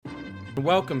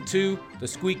Welcome to the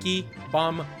Squeaky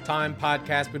Bum Time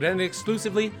Podcast, presented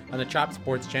exclusively on the Chop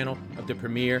Sports channel of the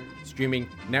Premier Streaming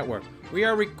Network. We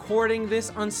are recording this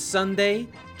on Sunday,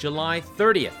 July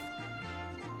 30th.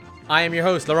 I am your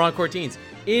host, Laurent Cortines.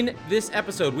 In this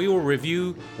episode, we will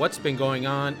review what's been going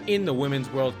on in the Women's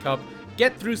World Cup,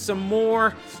 get through some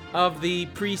more of the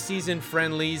preseason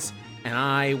friendlies, and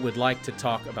I would like to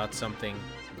talk about something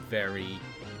very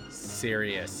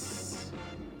serious.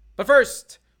 But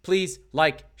first, please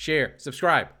like, share,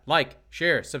 subscribe. Like,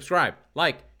 share, subscribe.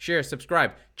 Like, share,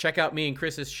 subscribe. Check out me and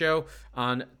Chris's show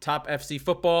on Top FC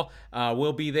Football.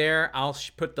 We'll be there. I'll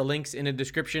put the links in the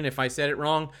description if I said it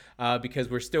wrong because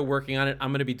we're still working on it. I'm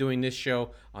going to be doing this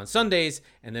show on Sundays,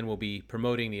 and then we'll be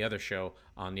promoting the other show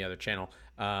on the other channel.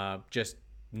 Just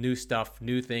new stuff,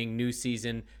 new thing, new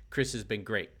season. Chris has been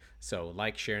great. So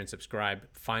like, share, and subscribe.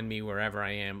 Find me wherever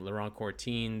I am. Laurent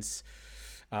Cortines.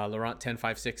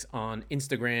 Laurent1056 on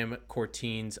Instagram,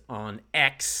 Cortines on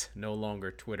X, no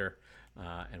longer Twitter,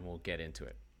 and we'll get into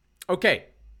it. Okay,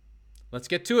 let's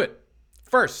get to it.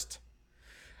 First,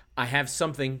 I have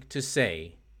something to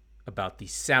say about the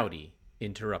Saudi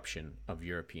interruption of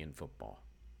European football.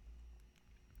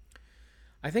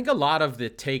 I think a lot of the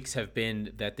takes have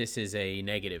been that this is a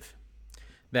negative,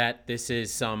 that this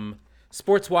is some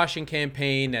sports washing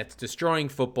campaign that's destroying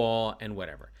football and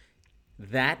whatever.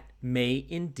 That may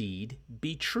indeed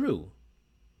be true.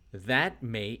 That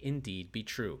may indeed be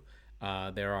true.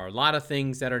 There are a lot of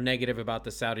things that are negative about the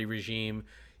Saudi regime.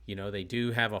 You know, they do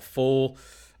have a full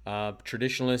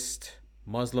traditionalist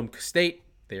Muslim state.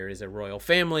 There is a royal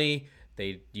family.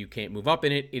 You can't move up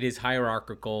in it. It is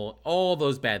hierarchical. All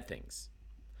those bad things.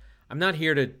 I'm not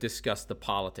here to discuss the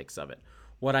politics of it.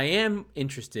 What I am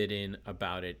interested in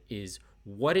about it is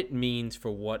what it means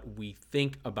for what we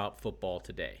think about football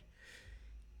today.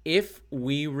 If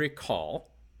we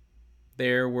recall,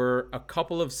 there were a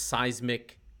couple of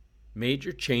seismic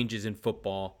major changes in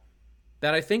football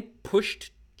that I think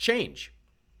pushed change.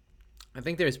 I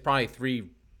think there's probably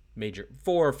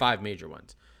four or five major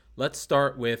ones. Let's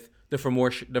start with the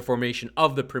formation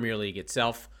of the Premier League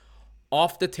itself.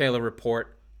 Off the Taylor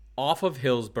Report, off of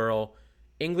Hillsborough,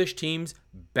 English teams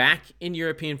back in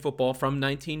European football from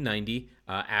 1990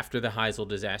 after the Heysel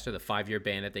disaster, the 5-year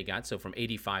ban that they got. So from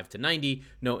 85 to 90,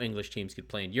 no English teams could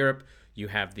play in Europe. You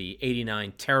have the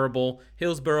 89 terrible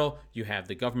Hillsborough. You have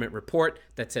the government report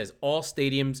that says all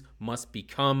stadiums must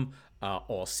become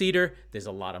all-seater. There's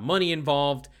a lot of money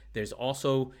involved. There's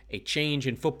also a change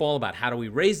in football about how do we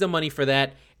raise the money for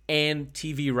that, and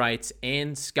TV rights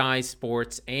and Sky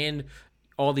Sports and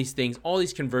all these things, all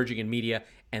these converging in media.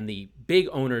 And the big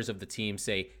owners of the team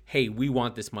say, hey, we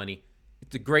want this money.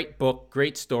 It's a great book,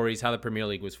 great stories, how the Premier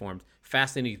League was formed.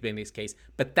 Fascinating in this case.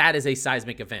 But that is a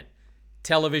seismic event.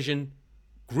 Television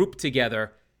grouped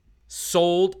together,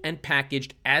 sold and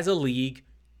packaged as a league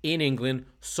in England,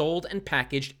 sold and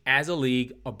packaged as a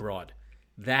league abroad.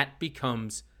 That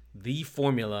becomes the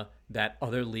formula that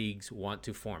other leagues want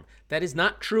to form. That is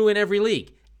not true in every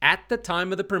league. At the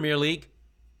time of the Premier League,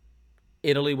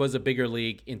 Italy was a bigger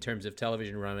league in terms of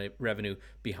television revenue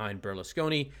behind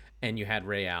Berlusconi, and you had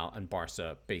Real and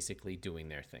Barca basically doing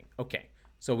their thing. Okay,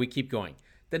 so we keep going.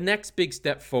 The next big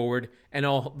step forward, and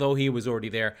although he was already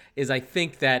there, is I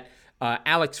think that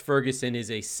Alex Ferguson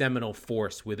is a seminal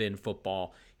force within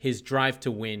football. His drive to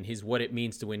win, what it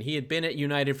means to win. He had been at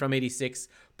United from 86,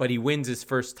 but he wins his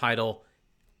first title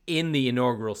in the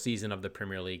inaugural season of the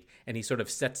Premier League, and he sort of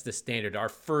sets the standard. Our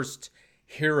first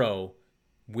hero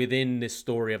within this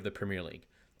story of the Premier League.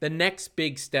 The next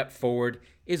big step forward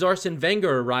is Arsene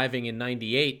Wenger arriving in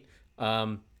 98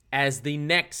 as the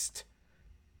next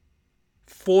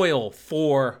foil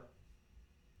for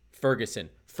Ferguson.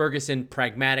 Ferguson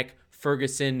pragmatic,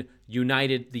 Ferguson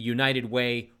united, the United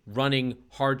way, running,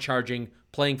 hard charging,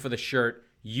 playing for the shirt,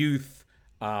 youth,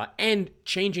 and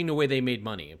changing the way they made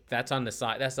money. That's on the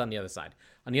side. That's on the other side.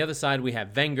 On the other side, we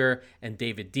have Wenger and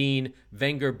David Dean.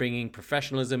 Wenger bringing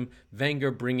professionalism. Wenger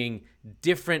bringing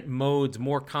different modes,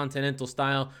 more continental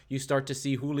style. You start to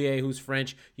see Houllier, who's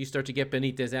French. You start to get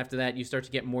Benitez after that. You start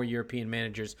to get more European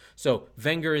managers. So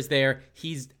Wenger is there.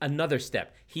 He's another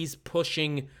step. He's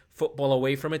pushing football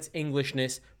away from its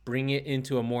Englishness, bringing it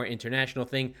into a more international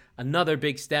thing. Another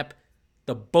big step.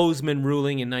 The Bozeman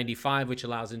ruling in 95, which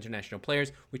allows international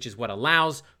players, which is what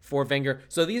allows for Wenger.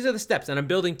 So these are the steps, and I'm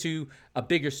building to a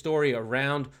bigger story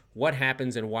around what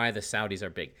happens and why the Saudis are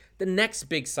big. The next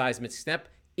big seismic step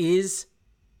is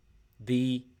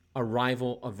the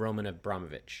arrival of Roman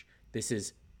Abramovich. This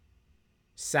is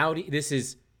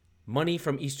money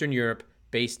from Eastern Europe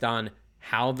based on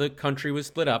how the country was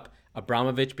split up.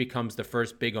 Abramovich becomes the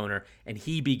first big owner, and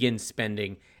he begins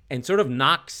spending. and sort of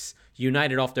knocks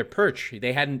United off their perch.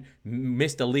 They hadn't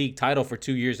missed a league title for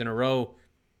 2 years in a row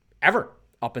ever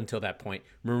up until that point.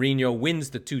 Mourinho wins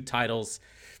the 2 titles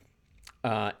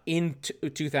in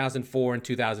 2004 and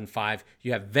 2005.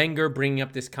 You have Wenger bringing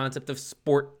up this concept of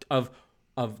sport, of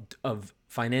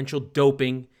financial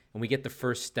doping, and we get the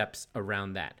first steps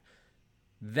around that.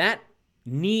 That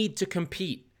need to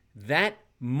compete, that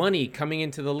money coming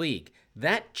into the league,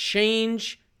 that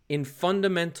change in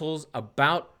fundamentals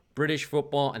about British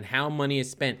football and how money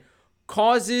is spent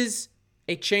causes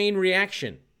a chain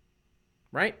reaction,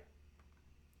 right?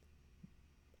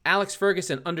 Alex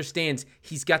Ferguson understands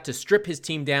he's got to strip his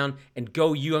team down and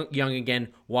go young again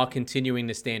while continuing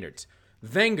the standards.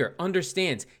 Wenger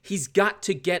understands he's got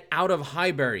to get out of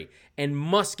Highbury and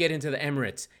must get into the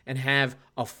Emirates and have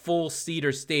a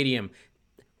full-seater stadium,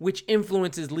 which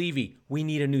influences Levy. We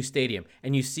need a new stadium.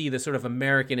 And you see the sort of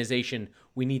Americanization.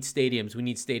 We need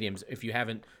stadiums, if you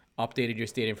haven't updated your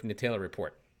stadium from the Taylor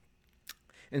Report.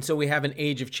 And so we have an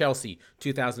age of Chelsea,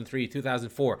 2003,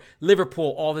 2004.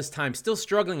 Liverpool, all this time, still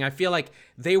struggling. I feel like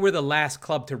they were the last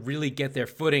club to really get their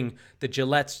footing. The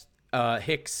Gillette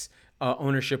Hicks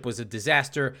ownership was a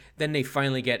disaster. Then they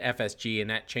finally get FSG, and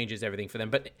that changes everything for them.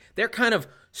 But they're kind of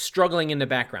struggling in the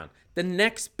background. The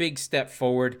next big step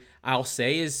forward, I'll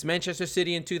say, is Manchester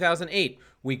City in 2008.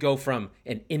 We go from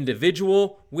an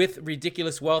individual with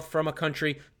ridiculous wealth from a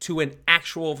country to an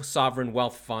actual sovereign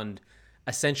wealth fund,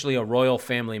 essentially a royal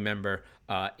family member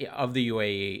of the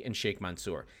UAE and Sheikh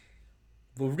Mansour.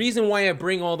 The reason why I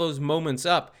bring all those moments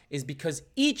up is because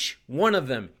each one of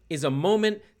them is a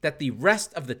moment that the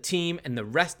rest of the team and the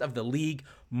rest of the league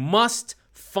must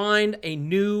find a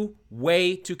new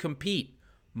way to compete,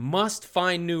 must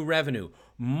find new revenue,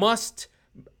 must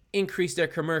increase their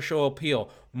commercial appeal,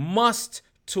 must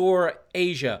tour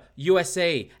Asia,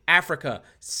 USA, Africa,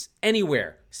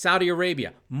 anywhere, Saudi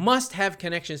Arabia, must have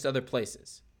connections to other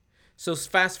places. So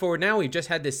fast forward now, we've just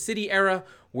had this City era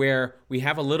where we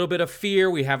have a little bit of fear,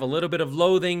 we have a little bit of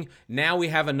loathing. Now we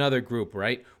have another group,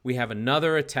 right? We have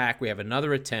another attack, we have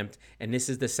another attempt, and this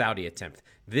is the Saudi attempt.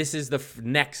 This is the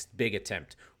next big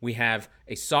attempt. We have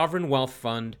a sovereign wealth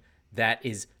fund that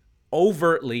is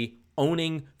overtly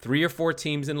owning 3 or 4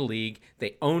 teams in the league.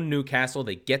 They own Newcastle,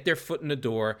 they get their foot in the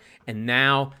door, and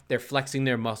now they're flexing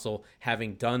their muscle,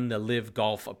 having done the live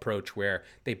golf approach where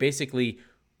they basically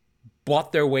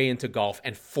bought their way into golf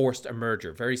and forced a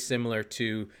merger, very similar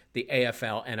to the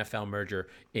AFL-NFL merger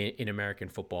in American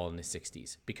football in the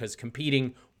 60s, because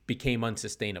competing became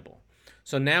unsustainable.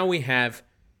 So now we have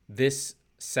this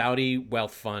Saudi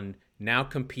wealth fund now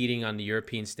competing on the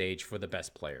European stage for the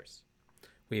best players.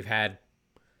 We've had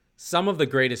some of the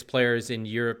greatest players in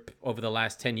Europe over the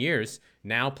last 10 years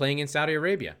now playing in Saudi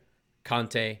Arabia.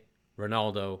 Conte,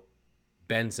 Ronaldo,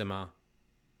 Benzema,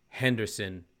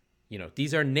 Henderson. You know,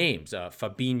 these are names.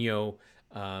 Fabinho,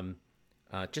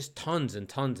 just tons and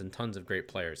tons and tons of great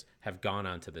players have gone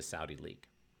on to the Saudi League.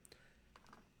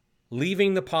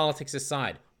 Leaving the politics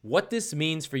aside, what this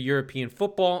means for European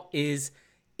football is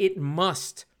it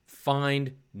must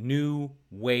find new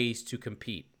ways to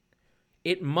compete.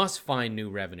 It must find new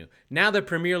revenue. Now the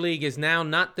Premier League is now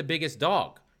not the biggest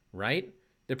dog, right?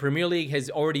 The Premier League has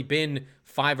already been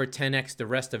 5 or 10x the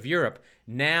rest of Europe.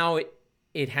 Now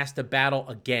it has to battle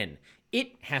again.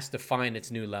 It has to find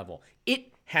its new level.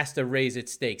 It has to raise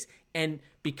its stakes. And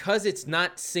because it's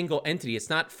not single entity, it's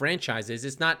not franchises,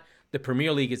 it's not the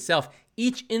Premier League itself,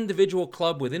 each individual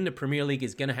club within the Premier League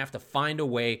is going to have to find a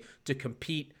way to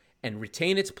compete and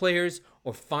retain its players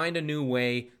or find a new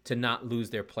way to not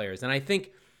lose their players. And I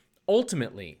think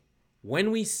ultimately,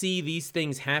 when we see these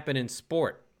things happen in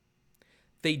sport,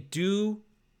 they do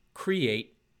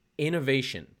create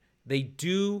innovation. They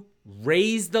do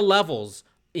raise the levels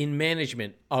in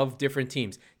management of different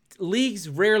teams. Leagues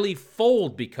rarely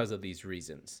fold because of these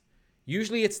reasons.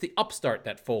 Usually it's the upstart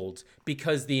that folds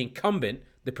because the incumbent,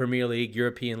 the Premier League,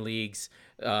 European leagues,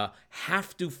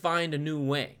 have to find a new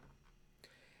way.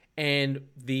 And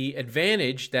the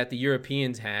advantage that the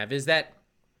Europeans have is that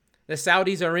the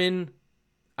Saudis are in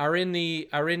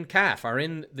CAF, are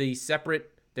in the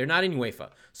separate. They're not in UEFA,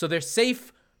 so they're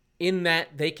safe in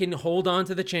that they can hold on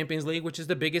to the Champions League, which is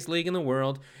the biggest league in the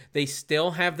world. They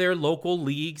still have their local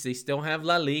leagues. They still have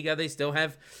La Liga. They still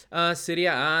have Serie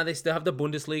A. They still have the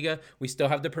Bundesliga. We still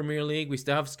have the Premier League. We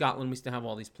still have Scotland. We still have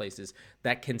all these places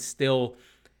that can still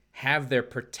have their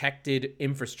protected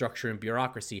infrastructure and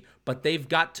bureaucracy. But they've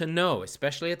got to know,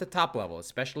 especially at the top level,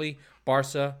 especially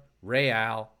Barca,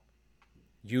 Real,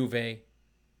 Juve,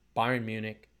 Bayern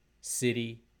Munich,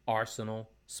 City,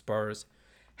 Arsenal, Spurs,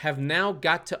 have now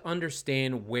got to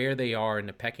understand where they are in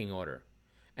the pecking order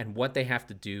and what they have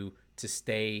to do to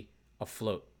stay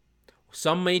afloat.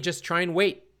 Some may just try and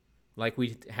wait, like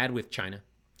we had with China,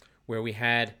 where we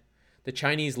had the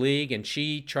Chinese league and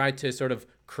Xi tried to sort of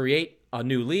create a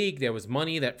new league. There was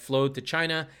money that flowed to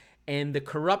China, and the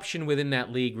corruption within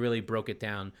that league really broke it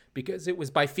down because it was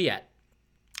by fiat.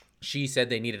 Xi said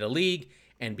they needed a league,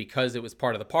 and because it was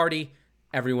part of the party,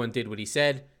 everyone did what he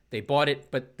said. They bought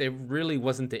it, but there really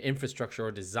wasn't the infrastructure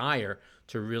or desire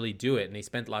to really do it, and they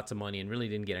spent lots of money and really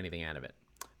didn't get anything out of it.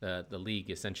 The league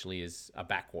essentially is a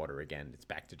backwater again. It's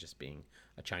back to just being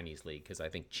a Chinese league because I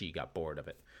think Xi got bored of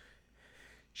it.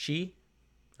 Xi?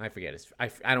 I forget his.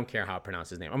 I don't care how I pronounce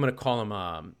his name. I'm going to call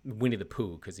him Winnie the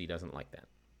Pooh because he doesn't like that.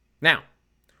 Now,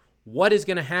 what is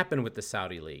going to happen with the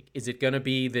Saudi league? Is it going to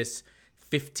be this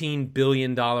 $15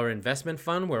 billion investment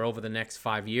fund where over the next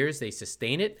 5 years they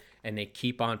sustain it and they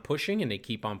keep on pushing and they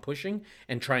keep on pushing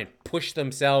and try and push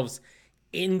themselves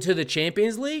into the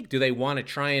Champions League? Do they want to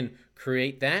try and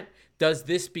create that? Does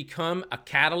this become a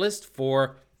catalyst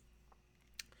for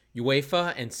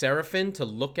UEFA and Serafin to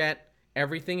look at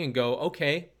everything and go,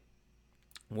 okay,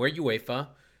 we're UEFA.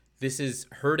 This is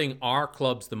hurting our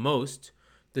clubs the most.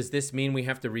 Does this mean we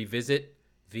have to revisit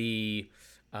the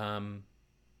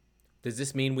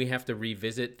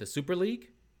Super League?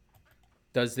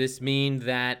 Does this mean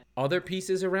that other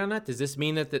pieces around that? Does this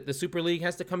mean that the Super League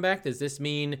has to come back? Does this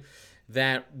mean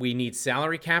that we need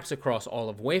salary caps across all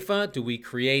of UEFA? Do we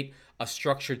create a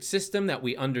structured system that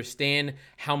we understand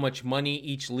how much money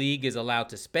each league is allowed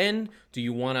to spend? Do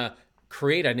you want to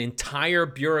create an entire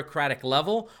bureaucratic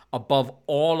level above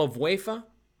all of UEFA,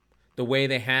 the way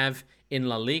they have in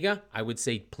La Liga? I would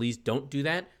say please don't do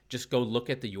that. Just go look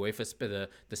at the UEFA,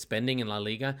 the spending in La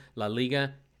Liga. La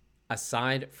Liga,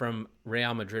 aside from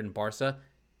Real Madrid and Barca,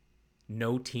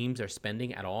 no teams are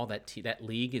spending at all. That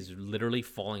league is literally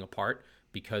falling apart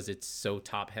because it's so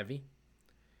top heavy.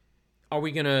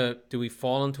 Do we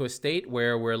fall into a state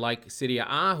where we're like Serie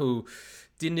A, who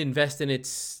didn't invest in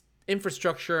its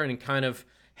infrastructure and kind of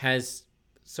has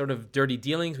sort of dirty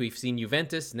dealings? We've seen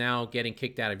Juventus now getting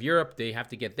kicked out of Europe. They have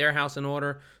to get their house in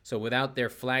order. So without their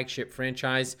flagship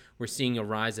franchise, we're seeing a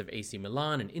rise of AC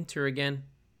Milan and Inter again.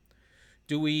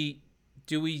 Do we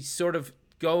sort of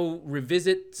go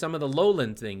revisit some of the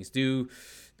lowland things? Do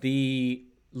the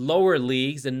lower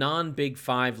leagues, the non-Big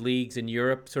Five leagues in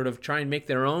Europe, sort of try and make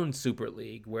their own Super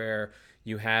League where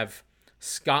you have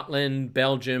Scotland,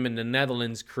 Belgium, and the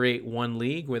Netherlands create one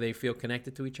league where they feel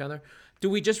connected to each other? Do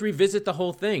we just revisit the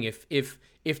whole thing? If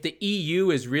the EU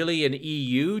is really an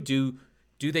EU, do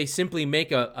they simply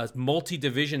make a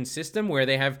multi-division system where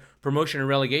they have promotion and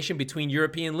relegation between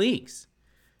European leagues?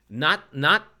 Not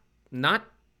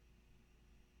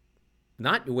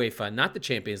UEFA, not the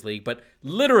Champions League, but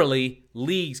literally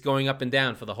leagues going up and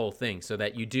down for the whole thing, so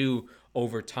that you do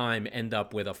over time end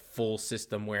up with a full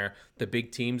system where the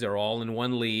big teams are all in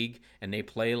one league and they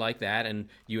play like that, and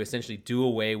you essentially do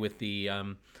away with the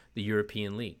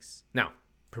European leagues. Now,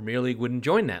 Premier League wouldn't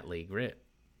join that league, right?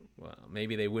 Well,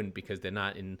 maybe they wouldn't because they're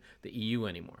not in the EU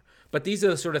anymore. But these are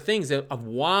the sort of things of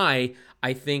why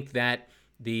I think that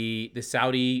the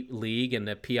Saudi League and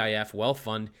the PIF Wealth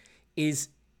Fund is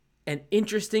an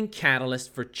interesting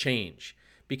catalyst for change,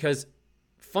 because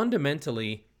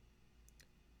fundamentally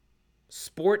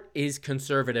sport is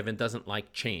conservative and doesn't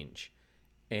like change,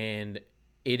 and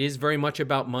it is very much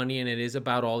about money, and it is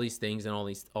about all these things and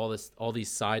all these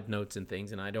side notes and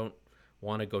things, and I don't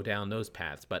want to go down those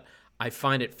paths, but I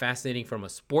find it fascinating from a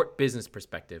sport business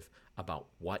perspective about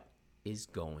what is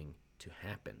going to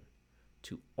happen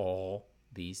to all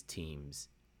these teams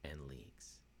and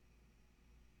leagues.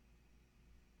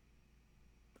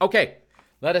 Okay,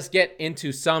 let us get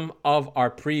into some of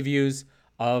our previews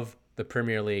of the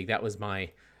Premier League. That was my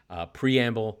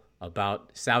preamble about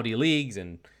Saudi leagues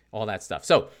and all that stuff.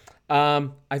 So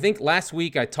I think last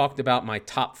week I talked about my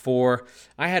top four.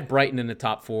 I had Brighton in the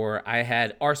top four. I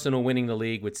had Arsenal winning the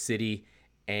league with City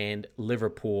and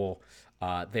Liverpool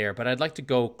there. But I'd like to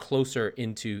go closer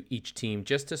into each team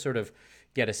just to sort of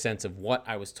get a sense of what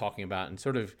I was talking about and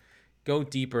sort of go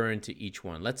deeper into each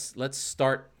one. Let's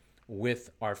start with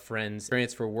our friends'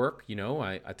 transfer work. You know,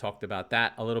 I talked about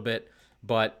that a little bit,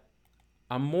 but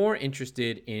I'm more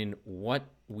interested in what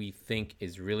we think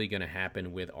is really going to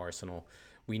happen with Arsenal.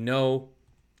 We know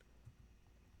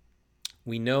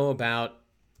about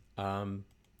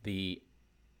the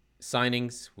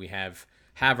signings. We have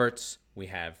Havertz, we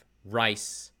have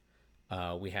Rice,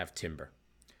 we have Timber.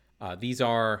 These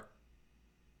are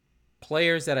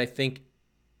players that I think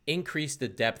increase the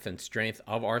depth and strength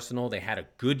of Arsenal. They had a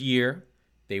good year.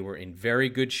 They were in very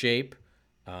good shape.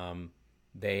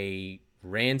 They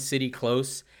ran City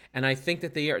close, and I think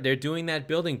that they're doing that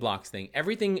building blocks thing.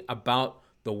 Everything about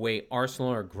the way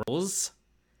Arsenal are grows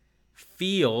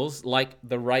feels like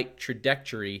the right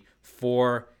trajectory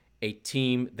for a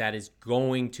team that is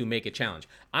going to make a challenge.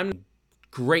 I'm in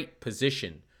great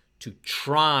position to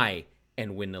try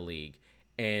and win the league,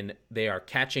 and they are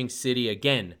catching City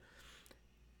again.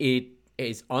 It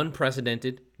is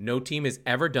unprecedented. No team has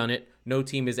ever done it. No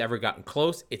team has ever gotten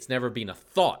close. It's never been a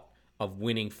thought of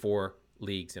winning 4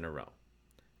 leagues in a row.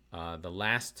 The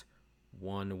last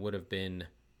one would have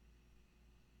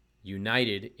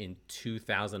United in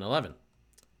 2011.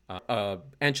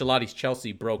 Ancelotti's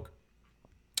Chelsea broke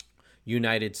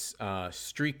United's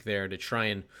streak there to try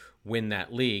and win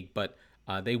that league, but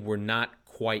they were not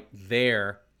quite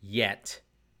there yet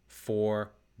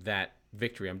for that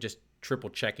victory. I'm just triple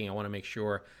checking. I want to make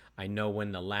sure I know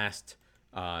when the last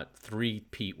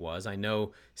three-peat was. I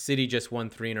know City just won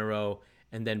 3 in a row,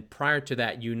 and then prior to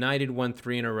that, United won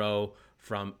 3 in a row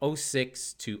from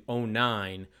 06 to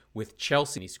 09 with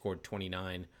Chelsea. He scored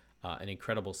 29. An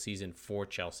incredible season for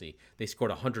Chelsea. They scored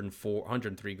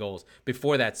 103 goals.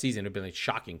 Before that season, it would have been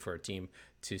shocking for a team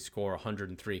to score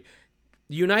 103.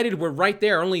 United were right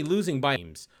there, only losing by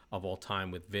teams of all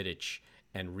time with Vidic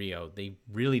and Rio. They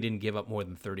really didn't give up more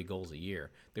than 30 goals a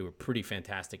year. They were pretty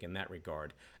fantastic in that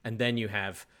regard. And then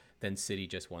City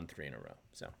just won 3 in a row.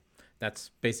 So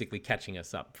that's basically catching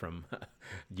us up from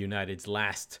United's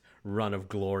last run of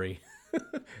glory.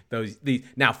 These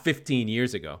now 15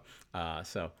 years ago.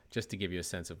 So just to give you a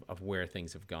sense of where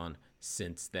things have gone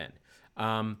since then.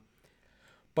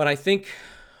 But I think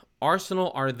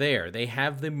Arsenal are there. They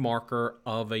have the marker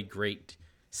of a great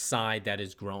side that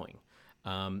is growing.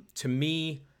 To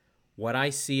me, what I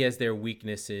see as their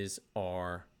weaknesses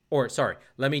the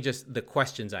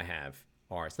questions I have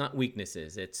are, it's not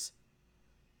weaknesses, it's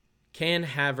can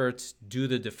Havertz do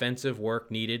the defensive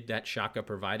work needed that Xhaka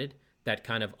provided? That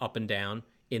kind of up and down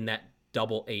in that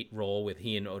double 8 role with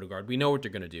he and Odegaard. We know what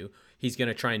they're going to do. He's going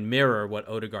to try and mirror what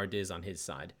Odegaard is on his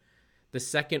side. The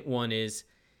second one is,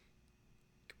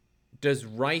 does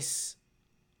Rice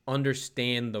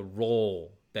understand the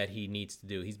role that he needs to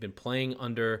do? He's been playing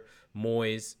under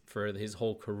Moyes for his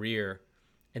whole career,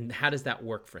 and how does that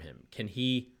work for him? Can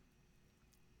he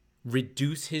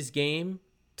reduce his game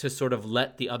to sort of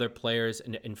let the other players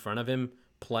in front of him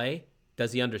play?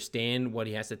 Does he understand what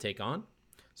he has to take on?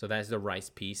 So that's the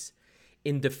Rice piece.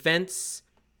 In defense,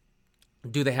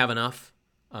 do they have enough?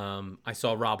 I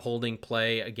saw Rob Holding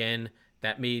play again.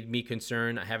 That made me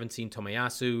concerned. I haven't seen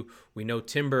Tomiyasu. We know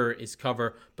Timber is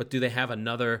cover, but do they have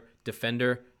another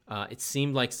defender? It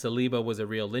seemed like Saliba was a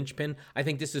real linchpin. I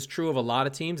think this is true of a lot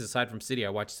of teams. Aside from City, I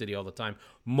watch City all the time.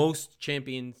 Most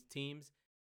Champions teams.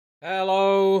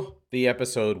 Hello. The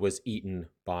episode was eaten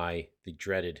by the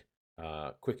dreaded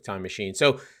quick time machine.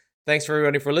 So thanks for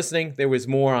everybody for listening. There was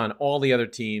more on all the other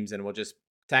teams, and we'll just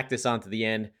tack this on to the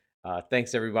end.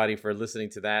 Thanks everybody for listening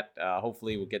to that.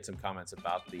 Hopefully we'll get some comments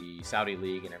about the Saudi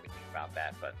League and everything about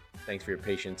that, but thanks for your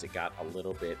patience. It got a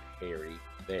little bit hairy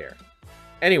there.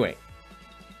 Anyway,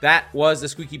 that was the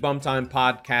Squeaky Bum Time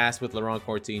podcast with Laurent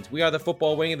Cortines. We are the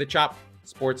Football Wing of the Chop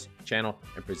Sports channel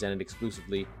and presented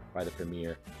exclusively by the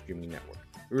Premier Streaming Network.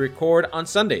 We record on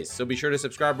Sundays, so be sure to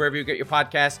subscribe wherever you get your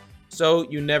podcasts so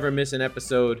you never miss an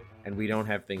episode and we don't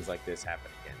have things like this happen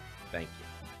again. Thank you.